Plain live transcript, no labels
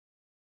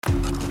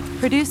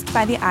Produced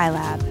by the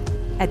iLab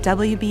at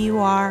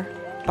WBUR,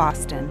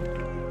 Boston.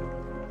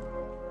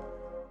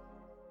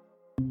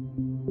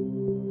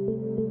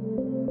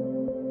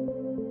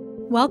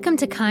 Welcome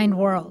to Kind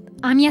World.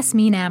 I'm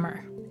Yasmin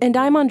Amer. And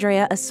I'm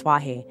Andrea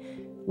Aswahi.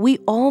 We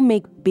all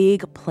make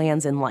big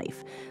plans in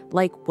life,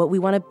 like what we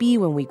want to be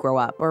when we grow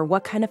up or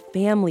what kind of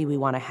family we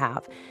want to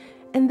have.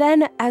 And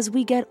then as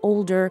we get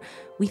older,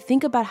 we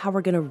think about how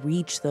we're going to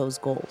reach those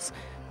goals.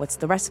 What's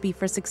the recipe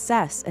for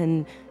success?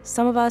 And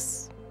some of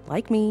us,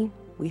 like me,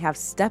 we have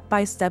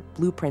step-by-step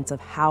blueprints of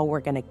how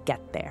we're going to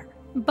get there.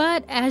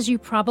 But as you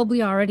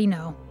probably already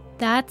know,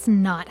 that's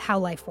not how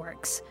life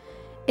works.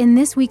 In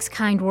this week's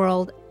Kind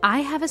World,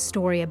 I have a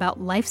story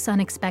about life's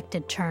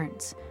unexpected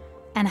turns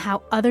and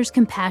how others'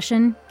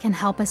 compassion can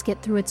help us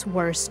get through its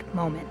worst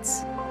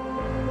moments.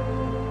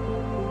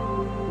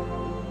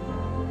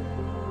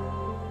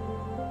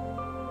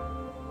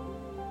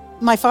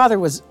 My father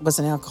was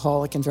an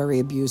alcoholic and very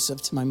abusive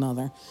to my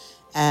mother,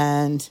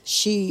 and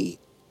she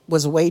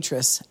was a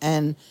waitress,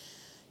 and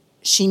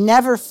she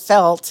never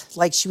felt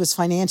like she was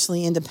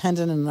financially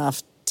independent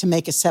enough to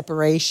make a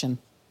separation.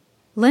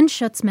 Lynn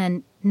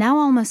Schutzman, now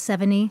almost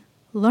 70,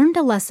 learned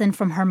a lesson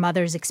from her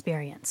mother's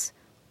experience.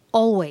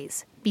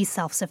 Always be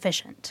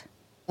self-sufficient.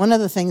 One of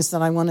the things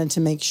that I wanted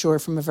to make sure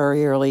from a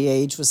very early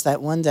age was that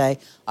one day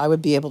I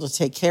would be able to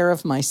take care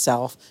of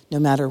myself no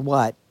matter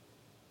what.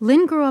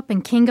 Lynn grew up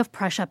in King of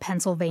Prussia,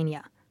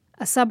 Pennsylvania,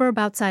 a suburb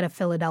outside of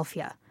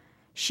Philadelphia.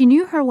 She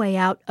knew her way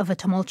out of a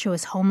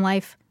tumultuous home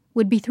life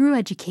would be through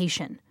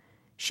education.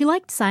 She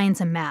liked science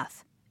and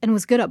math and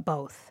was good at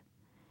both.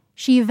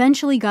 She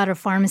eventually got her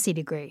pharmacy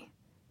degree,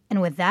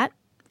 and with that,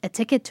 a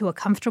ticket to a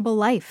comfortable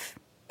life.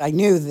 I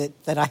knew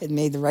that I had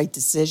made the right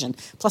decision.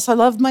 Plus, I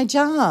loved my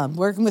job,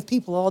 working with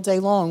people all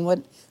day long.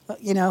 What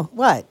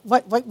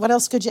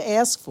else could you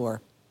ask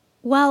for?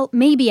 Well,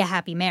 maybe a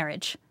happy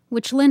marriage,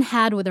 which Lynn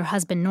had with her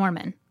husband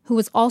Norman, who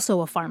was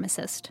also a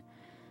pharmacist.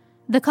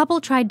 The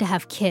couple tried to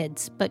have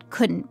kids, but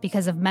couldn't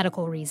because of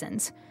medical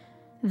reasons.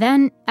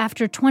 Then,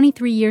 after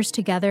 23 years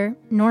together,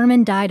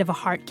 Norman died of a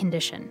heart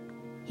condition.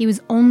 He was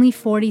only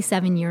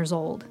 47 years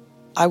old.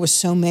 I was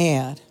so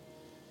mad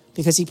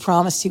because he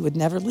promised he would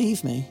never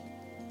leave me.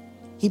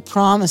 He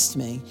promised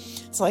me.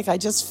 It's like I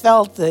just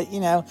felt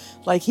that,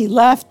 like he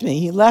left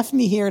me. He left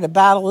me here to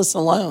battle this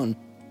alone.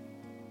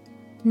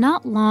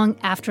 Not long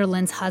after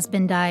Lynn's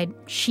husband died,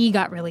 she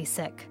got really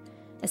sick.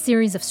 A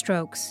series of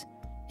strokes.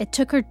 It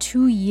took her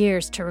 2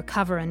 years to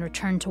recover and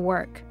return to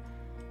work.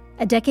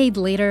 A decade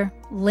later,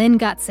 Lynn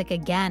got sick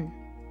again.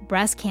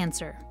 Breast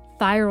cancer,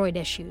 thyroid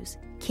issues,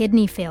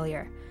 kidney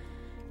failure.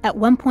 At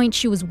one point,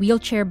 she was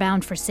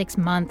wheelchair-bound for 6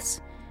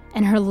 months,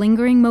 and her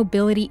lingering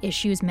mobility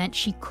issues meant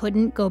she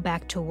couldn't go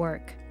back to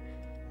work.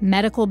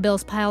 Medical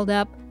bills piled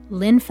up,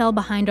 Lynn fell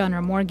behind on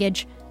her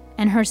mortgage,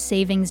 and her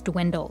savings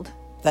dwindled.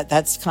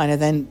 That's kind of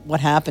then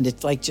what happened.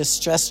 It's like just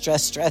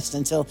stressed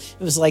until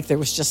it was like there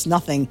was just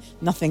nothing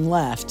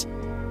left.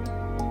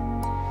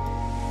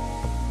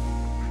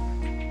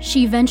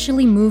 She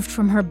eventually moved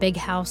from her big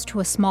house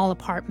to a small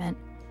apartment,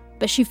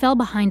 but she fell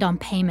behind on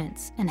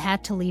payments and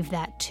had to leave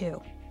that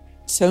too.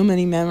 So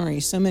many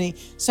memories, so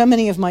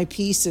many of my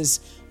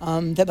pieces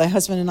that my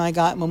husband and I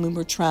got when we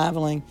were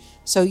traveling.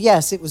 So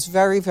yes, it was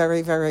very,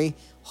 very, very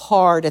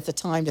hard at the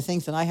time to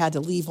think that I had to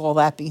leave all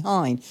that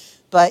behind.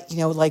 But,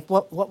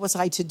 what was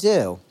I to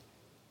do?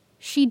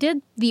 She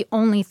did the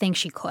only thing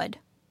she could.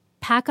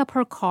 Pack up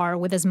her car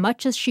with as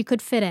much as she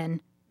could fit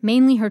in,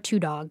 mainly her 2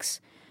 dogs.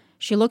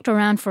 She looked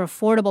around for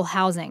affordable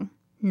housing.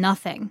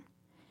 Nothing.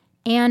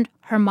 And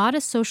her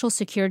modest Social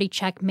Security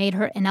check made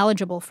her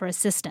ineligible for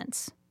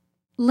assistance.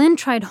 Lynn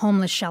tried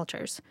homeless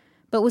shelters,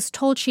 but was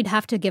told she'd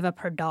have to give up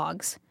her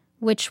dogs,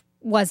 which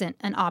wasn't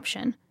an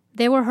option.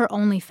 They were her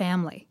only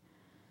family.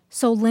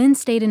 So Lynn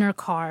stayed in her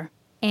car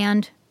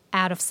and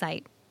out of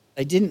sight.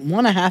 I didn't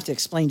want to have to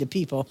explain to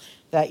people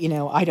that,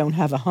 I don't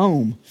have a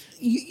home.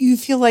 You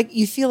feel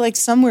like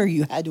somewhere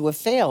you had to have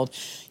failed.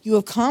 You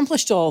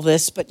accomplished all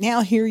this, but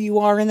now here you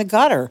are in the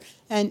gutter,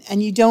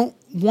 and you don't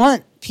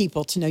want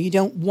people to know. You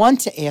don't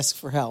want to ask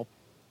for help.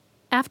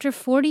 After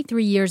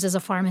 43 years as a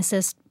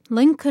pharmacist,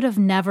 Lynn could have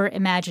never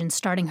imagined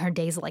starting her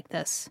days like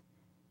this.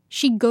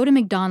 She'd go to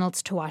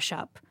McDonald's to wash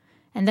up,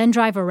 and then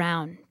drive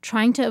around,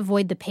 trying to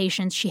avoid the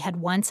patients she had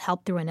once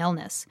helped through an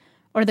illness,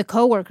 or the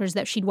coworkers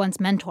that she'd once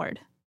mentored.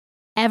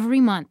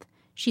 Every month,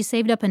 she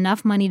saved up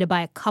enough money to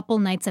buy a couple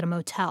nights at a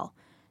motel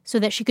so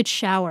that she could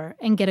shower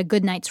and get a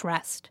good night's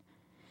rest.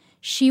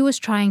 She was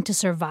trying to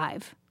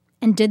survive,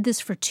 and did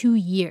this for 2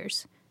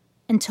 years,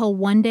 until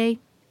one day,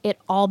 it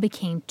all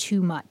became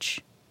too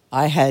much.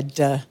 I had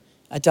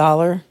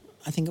 $1,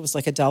 I think it was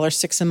like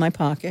 $1.06 in my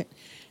pocket,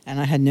 and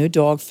I had no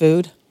dog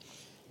food.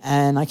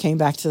 And I came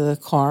back to the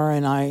car,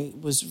 and I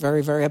was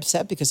very, very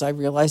upset because I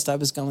realized I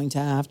was going to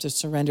have to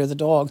surrender the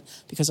dog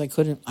because I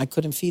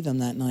couldn't feed them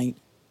that night.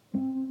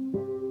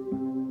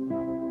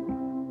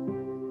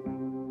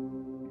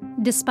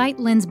 Despite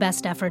Lynn's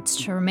best efforts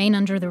to remain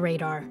under the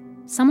radar,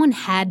 someone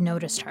had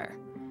noticed her.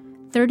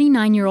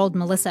 39-year-old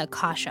Melissa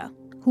Akasha,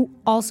 who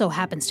also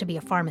happens to be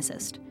a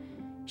pharmacist.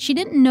 She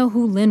didn't know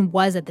who Lynn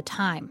was at the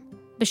time,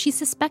 but she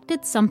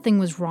suspected something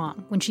was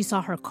wrong when she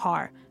saw her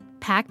car,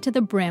 packed to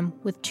the brim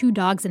with 2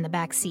 dogs in the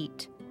back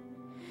seat.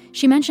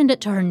 She mentioned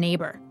it to her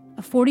neighbor,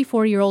 a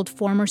 44-year-old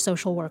former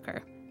social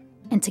worker,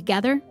 and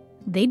together,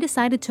 they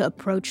decided to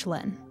approach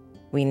Lynn.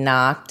 We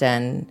knocked,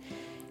 and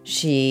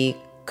she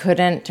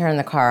couldn't turn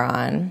the car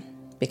on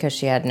because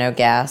she had no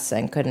gas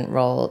and couldn't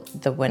roll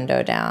the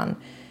window down.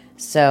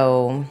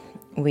 So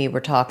we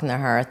were talking to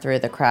her through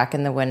the crack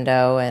in the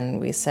window, and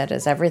we said,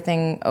 "Is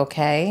everything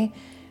okay?"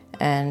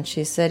 And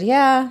she said,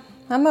 "Yeah,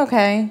 I'm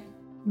okay."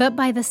 But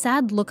by the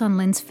sad look on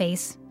Lynn's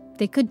face,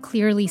 they could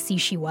clearly see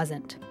she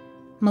wasn't.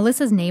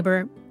 Melissa's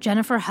neighbor,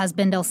 Jennifer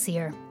Husband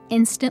Elseer,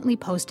 instantly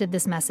posted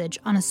this message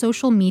on a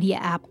social media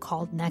app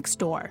called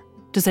Nextdoor.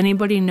 Does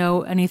anybody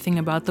know anything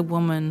about the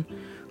woman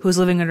who's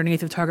living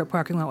underneath the Target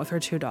parking lot with her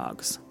 2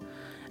 dogs?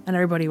 And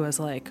everybody was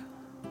like,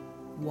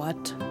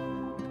 what?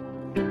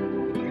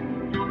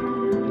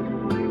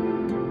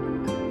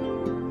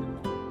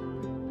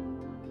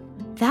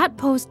 That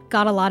post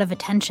got a lot of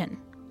attention.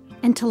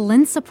 And to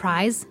Lynn's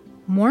surprise,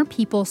 more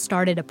people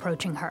started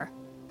approaching her.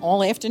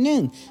 All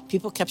afternoon,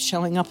 people kept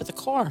showing up at the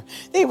car.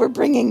 They were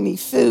bringing me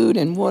food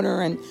and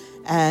water,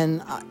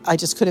 and I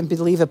just couldn't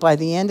believe it. By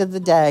the end of the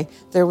day,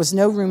 there was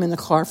no room in the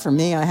car for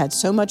me. I had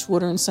so much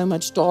water and so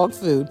much dog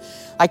food.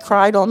 I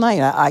cried all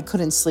night. I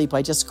couldn't sleep.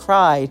 I just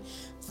cried,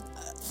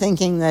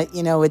 thinking that,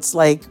 it's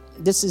like,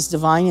 this is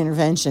divine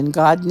intervention.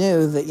 God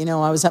knew that,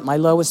 I was at my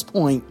lowest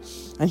point,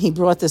 and he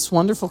brought this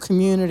wonderful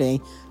community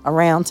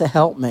around to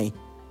help me.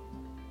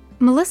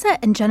 Melissa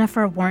and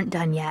Jennifer weren't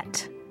done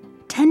yet.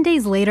 10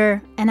 days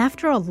later, and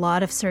after a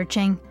lot of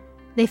searching,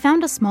 they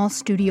found a small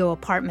studio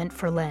apartment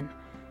for Lynn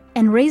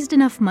and raised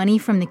enough money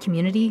from the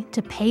community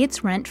to pay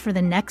its rent for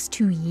the next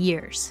 2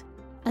 years.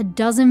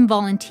 12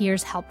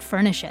 volunteers helped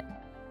furnish it,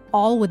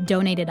 all with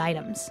donated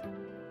items.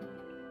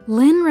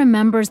 Lynn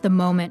remembers the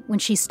moment when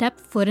she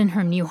stepped foot in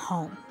her new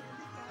home.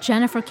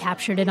 Jennifer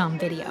captured it on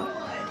video.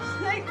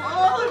 Thank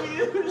all of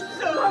you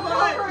so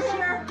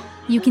much.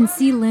 You can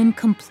see Lynn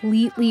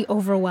completely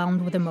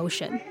overwhelmed with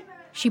emotion.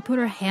 She put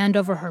her hand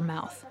over her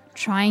mouth,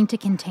 trying to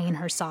contain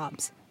her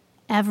sobs.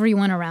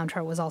 Everyone around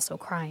her was also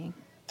crying.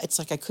 It's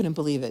like I couldn't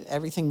believe it.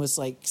 Everything was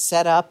like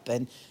set up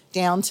and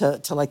down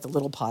to like the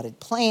little potted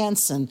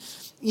plants and,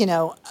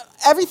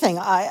 everything.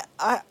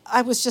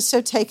 I was just so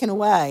taken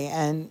away,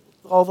 and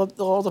all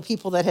the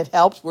people that had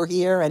helped were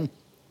here and,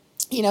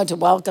 to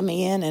welcome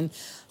me in, and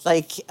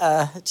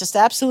just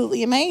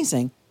absolutely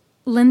amazing.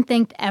 Lynn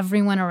thanked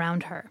everyone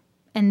around her,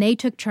 and they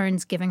took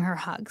turns giving her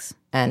hugs.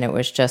 And it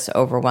was just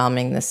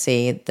overwhelming to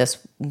see this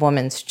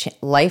woman's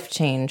life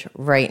change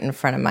right in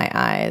front of my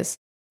eyes.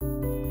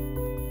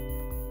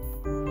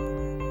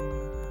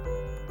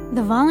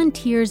 The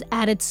volunteers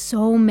added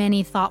so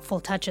many thoughtful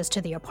touches to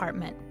the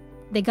apartment.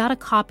 They got a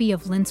copy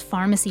of Lynn's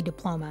pharmacy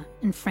diploma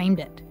and framed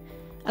it.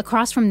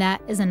 Across from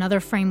that is another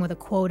frame with a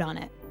quote on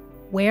it.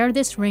 "Wear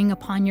this ring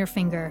upon your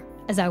finger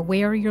as I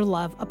wear your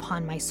love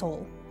upon my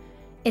soul."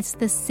 It's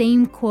the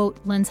same quote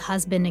Lynn's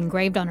husband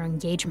engraved on her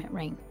engagement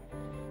ring,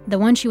 the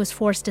one she was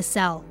forced to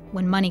sell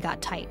when money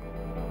got tight.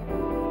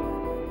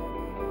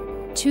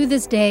 To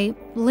this day,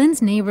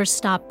 Lynn's neighbors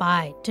stop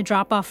by to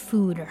drop off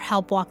food or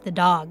help walk the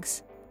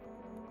dogs.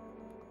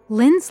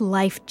 Lynn's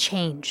life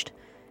changed,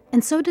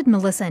 and so did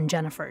Melissa and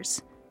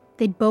Jennifer's.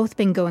 They'd both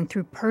been going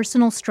through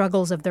personal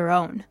struggles of their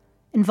own,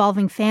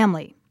 involving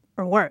family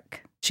or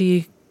work.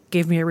 She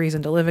gave me a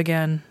reason to live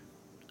again,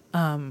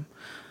 a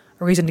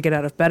reason to get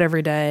out of bed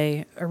every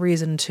day, a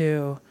reason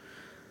to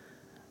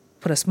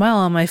put a smile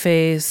on my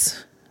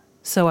face,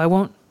 so I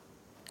won't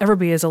ever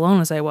be as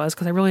alone as I was,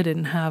 because I really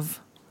didn't have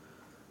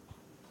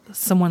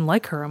someone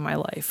like her in my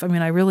life. I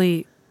mean,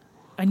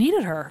 I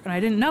needed her, and I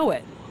didn't know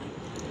it.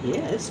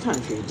 Yeah, it's time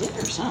for your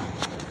dinner, son.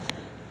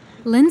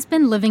 Lynn's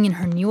been living in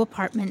her new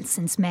apartment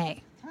since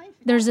May.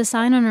 There's a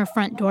sign on her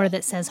front door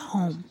that says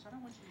home.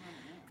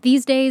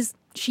 These days,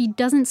 she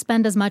doesn't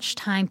spend as much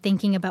time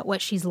thinking about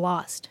what she's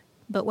lost,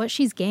 but what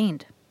she's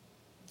gained.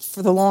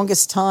 For the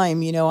longest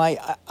time,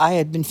 I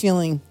had been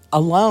feeling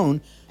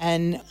alone,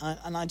 and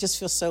I just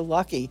feel so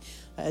lucky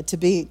to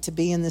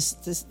be in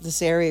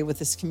this area with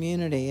this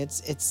community.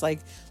 It's like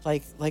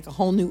a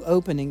whole new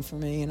opening for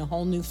me and a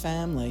whole new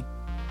family.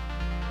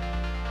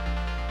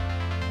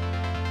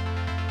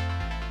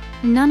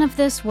 None of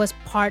this was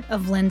part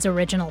of Lynn's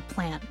original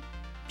plan.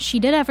 She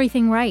did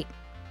everything right.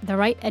 The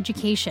right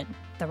education,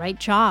 the right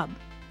job,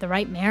 the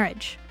right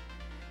marriage.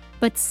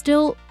 But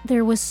still,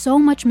 there was so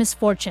much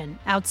misfortune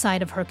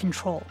outside of her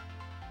control.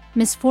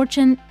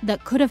 Misfortune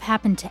that could have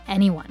happened to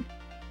anyone.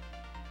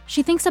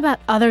 She thinks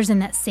about others in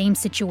that same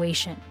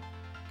situation,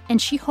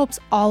 and she hopes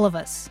all of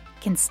us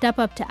can step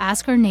up to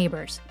ask our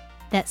neighbors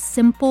that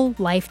simple,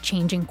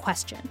 life-changing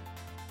question.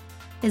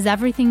 Is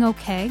everything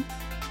okay?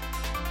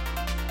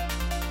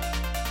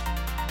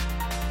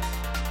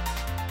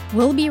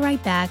 We'll be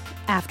right back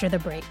after the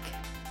break.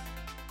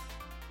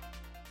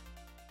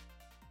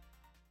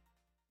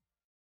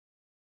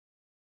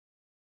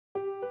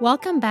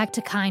 Welcome back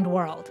to Kind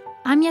World.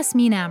 I'm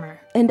Yasmin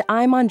Amer. And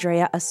I'm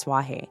Andrea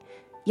Aswahe.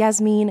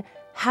 Yasmin,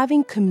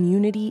 Having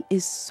community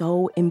is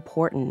so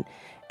important,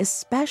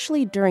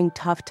 especially during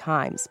tough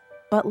times.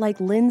 But like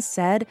Lynn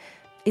said,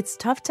 it's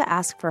tough to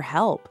ask for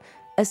help,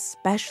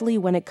 especially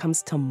when it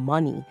comes to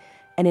money.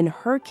 And in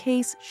her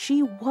case,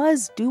 she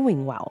was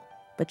doing well,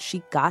 but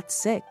she got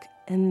sick.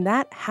 And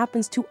that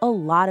happens to a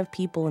lot of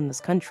people in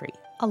this country.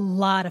 A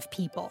lot of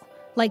people.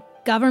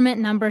 Like, government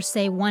numbers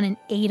say 1 in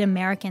 8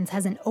 Americans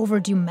has an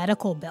overdue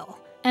medical bill.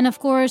 And of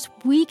course,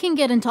 we can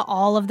get into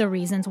all of the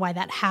reasons why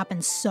that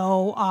happens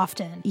so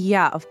often.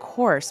 Yeah, of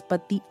course.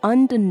 But the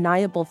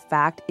undeniable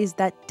fact is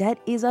that debt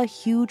is a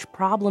huge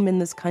problem in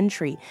this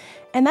country.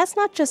 And that's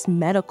not just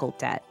medical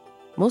debt.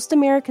 Most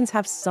Americans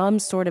have some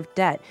sort of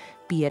debt,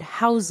 be it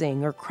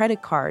housing or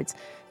credit cards,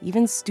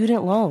 even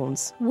student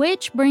loans.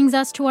 Which brings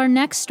us to our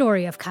next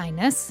story of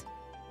kindness.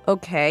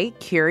 Okay,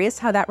 curious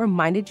how that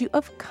reminded you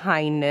of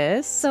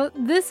kindness. So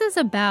this is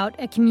about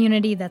a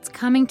community that's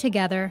coming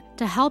together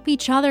to help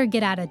each other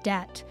get out of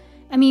debt.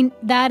 I mean,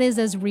 that is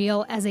as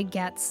real as it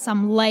gets,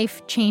 some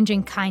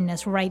life-changing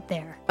kindness right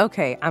there.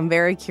 Okay, I'm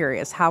very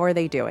curious. How are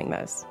they doing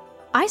this?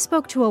 I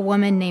spoke to a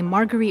woman named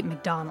Marguerite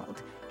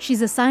McDonald.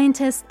 She's a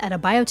scientist at a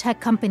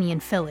biotech company in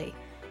Philly.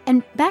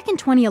 And back in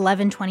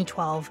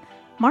 2011-2012,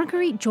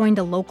 Marguerite joined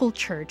a local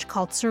church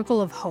called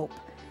Circle of Hope.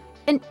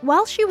 And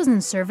while she was in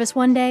service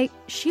one day,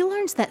 she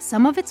learns that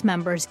some of its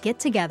members get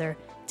together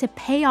to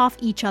pay off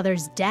each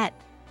other's debt.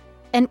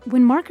 And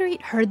when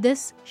Marguerite heard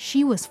this,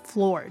 she was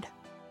floored.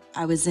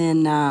 I was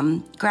in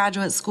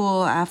graduate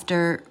school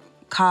after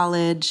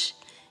college,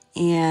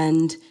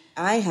 and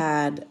I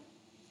had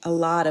a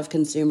lot of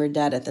consumer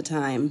debt at the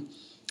time.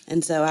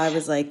 And so I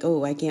was like,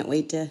 oh, I can't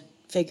wait to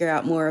figure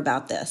out more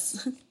about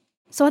this.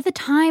 So at the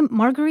time,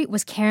 Marguerite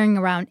was carrying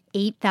around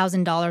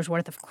 $8,000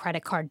 worth of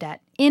credit card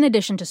debt, in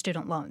addition to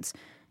student loans.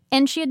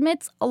 And she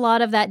admits a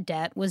lot of that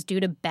debt was due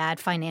to bad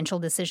financial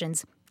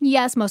decisions.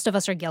 Yes, most of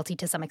us are guilty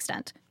to some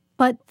extent.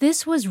 But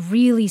this was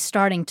really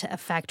starting to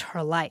affect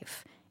her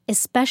life,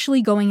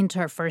 especially going into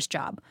her first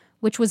job,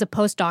 which was a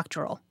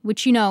postdoctoral,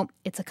 which, you know,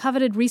 it's a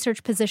coveted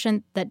research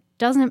position that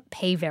doesn't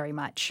pay very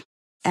much.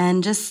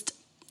 And just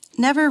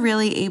never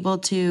really able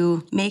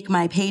to make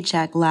my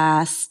paycheck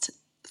last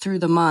through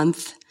the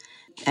month.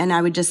 And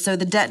I would so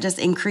the debt just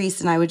increased,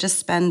 and I would just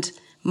spend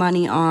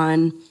money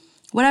on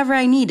whatever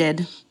I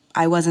needed.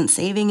 I wasn't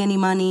saving any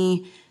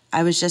money.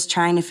 I was just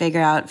trying to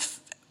figure out,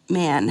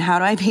 man, how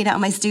do I pay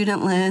down my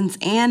student loans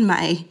and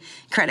my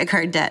credit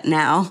card debt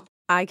now?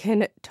 I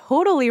can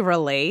totally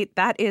relate.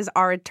 That is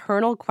our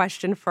eternal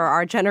question for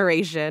our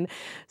generation.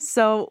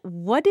 So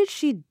what did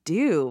she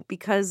do?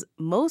 Because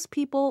most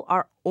people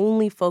are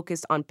only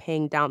focused on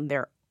paying down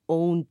their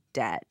own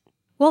debt.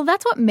 Well,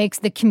 that's what makes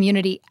the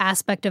community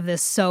aspect of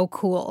this so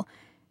cool.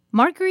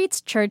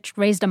 Marguerite's church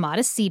raised a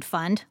modest seed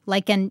fund,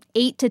 like an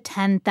 $8,000 to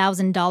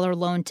 $10,000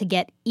 loan to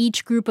get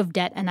each group of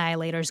debt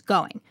annihilators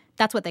going.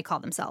 That's what they call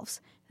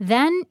themselves.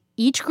 Then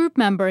each group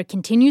member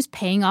continues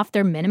paying off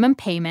their minimum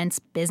payments,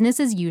 business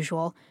as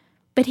usual.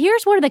 But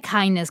here's where the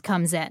kindness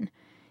comes in.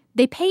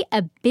 They pay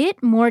a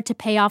bit more to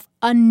pay off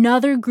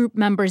another group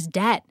member's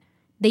debt.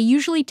 They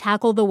usually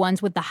tackle the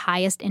ones with the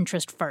highest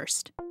interest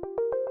first.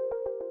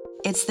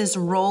 It's this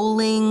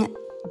rolling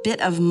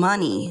bit of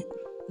money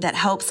that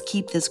helps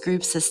keep this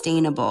group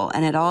sustainable.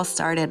 And it all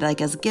started like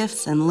as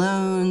gifts and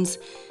loans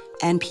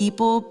and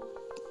people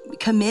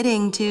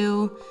committing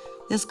to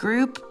this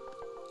group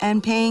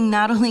and paying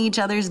not only each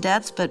other's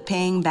debts, but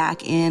paying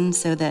back in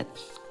so that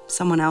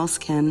someone else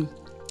can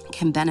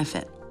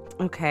benefit.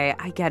 Okay,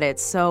 I get it.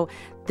 So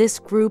this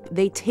group,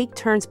 they take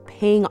turns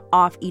paying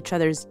off each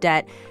other's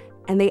debt,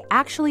 and they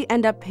actually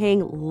end up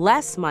paying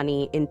less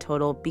money in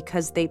total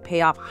because they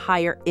pay off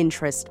higher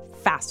interest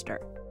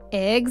faster.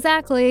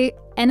 Exactly.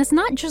 And it's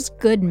not just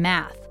good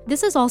math.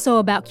 This is also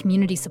about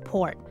community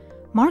support.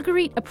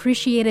 Marguerite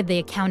appreciated the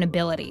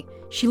accountability.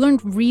 She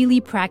learned really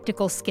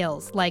practical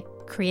skills, like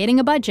creating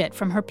a budget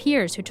from her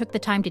peers who took the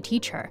time to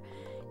teach her.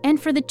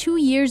 And for the 2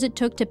 years it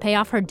took to pay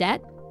off her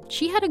debt,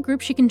 she had a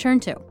group she can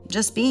turn to.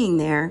 Just being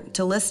there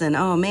to listen,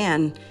 oh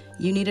man,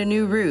 you need a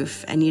new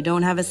roof and you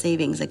don't have a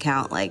savings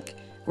account, like,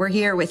 we're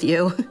here with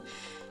you.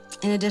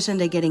 In addition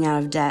to getting out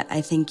of debt, I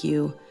think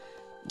you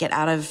get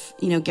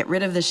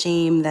rid of the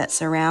shame that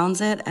surrounds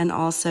it and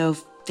also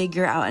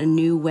figure out a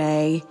new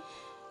way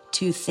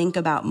to think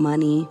about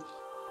money.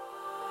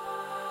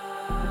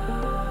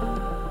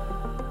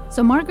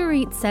 So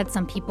Marguerite said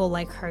some people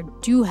like her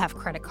do have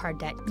credit card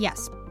debt,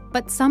 yes,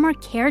 but some are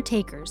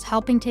caretakers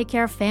helping take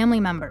care of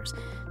family members.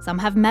 Some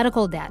have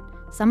medical debt,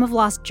 some have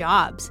lost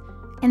jobs,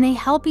 and they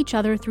help each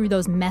other through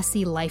those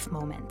messy life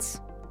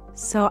moments.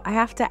 So I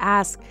have to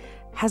ask,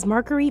 has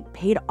Marguerite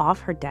paid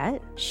off her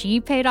debt? She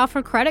paid off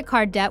her credit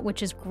card debt,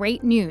 which is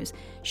great news.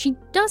 She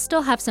does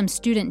still have some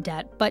student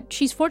debt, but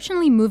she's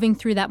fortunately moving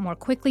through that more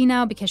quickly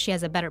now because she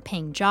has a better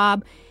paying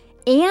job,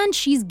 and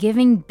she's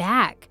giving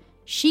back.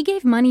 She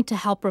gave money to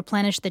help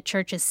replenish the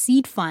church's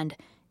seed fund,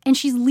 and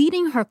she's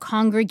leading her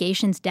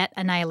congregation's debt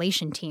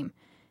annihilation team.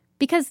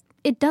 Because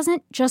it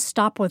doesn't just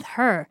stop with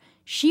her.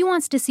 she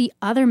wants to see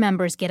other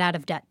members get out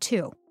of debt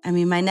too. I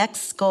mean, my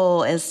next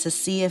goal is to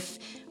see if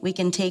we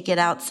can take it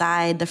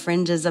outside the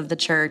fringes of the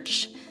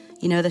church.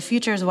 You know, the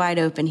future is wide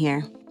open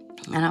here,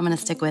 and I'm going to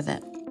stick with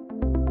it.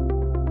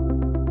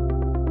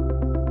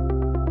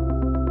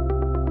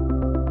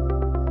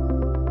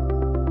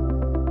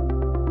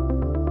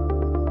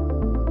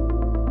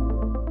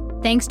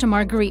 Thanks to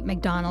Marguerite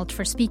McDonald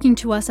for speaking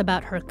to us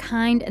about her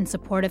kind and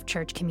supportive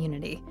church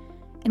community.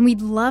 And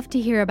we'd love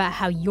to hear about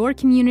how your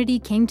community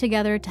came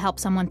together to help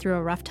someone through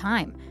a rough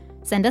time.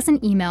 Send us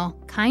an email,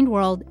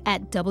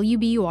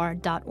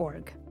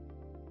 kindworld@wbur.org.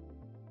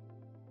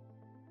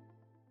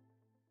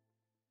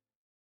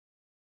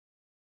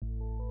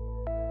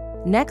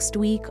 Next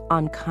week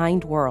on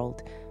Kind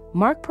World,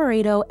 Mark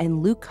Pareto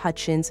and Luke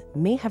Hutchins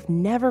may have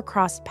never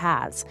crossed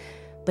paths,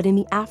 but in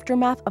the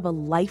aftermath of a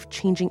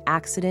life-changing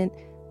accident,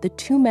 the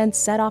two men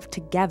set off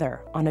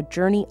together on a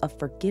journey of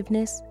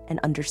forgiveness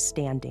and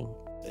understanding.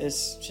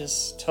 It's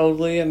just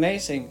totally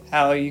amazing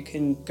how you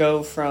can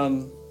go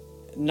from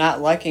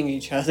not liking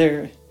each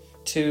other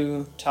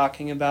to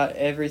talking about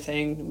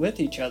everything with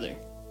each other.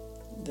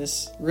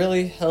 This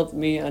really helped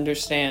me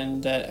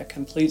understand that a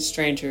complete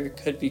stranger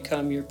could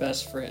become your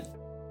best friend.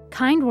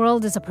 Kind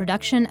World is a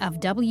production of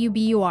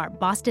WBUR,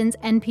 Boston's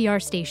NPR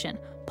station.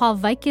 Paul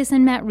Vaitkus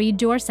and Matt Reed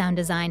do our sound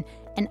design,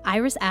 and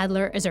Iris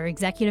Adler is our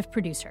executive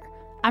producer.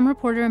 I'm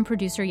reporter and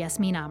producer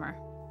Yasmin Amer.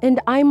 And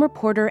I'm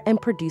reporter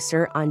and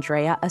producer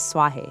Andrea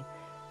Asuaje.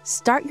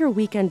 Start your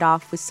weekend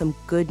off with some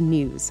good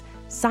news.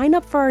 Sign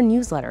up for our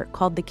newsletter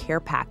called The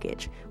Care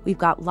Package. We've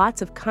got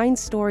lots of kind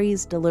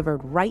stories delivered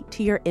right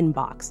to your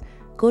inbox.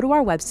 Go to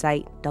our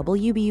website,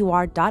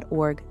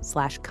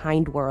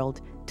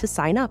 wbur.org/kindworld, to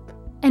sign up.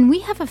 And we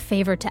have a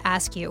favor to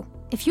ask you.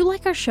 If you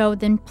like our show,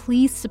 then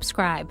please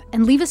subscribe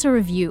and leave us a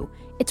review.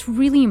 It's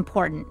really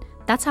important.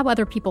 That's how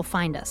other people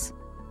find us.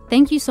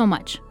 Thank you so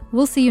much.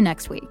 We'll see you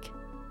next week.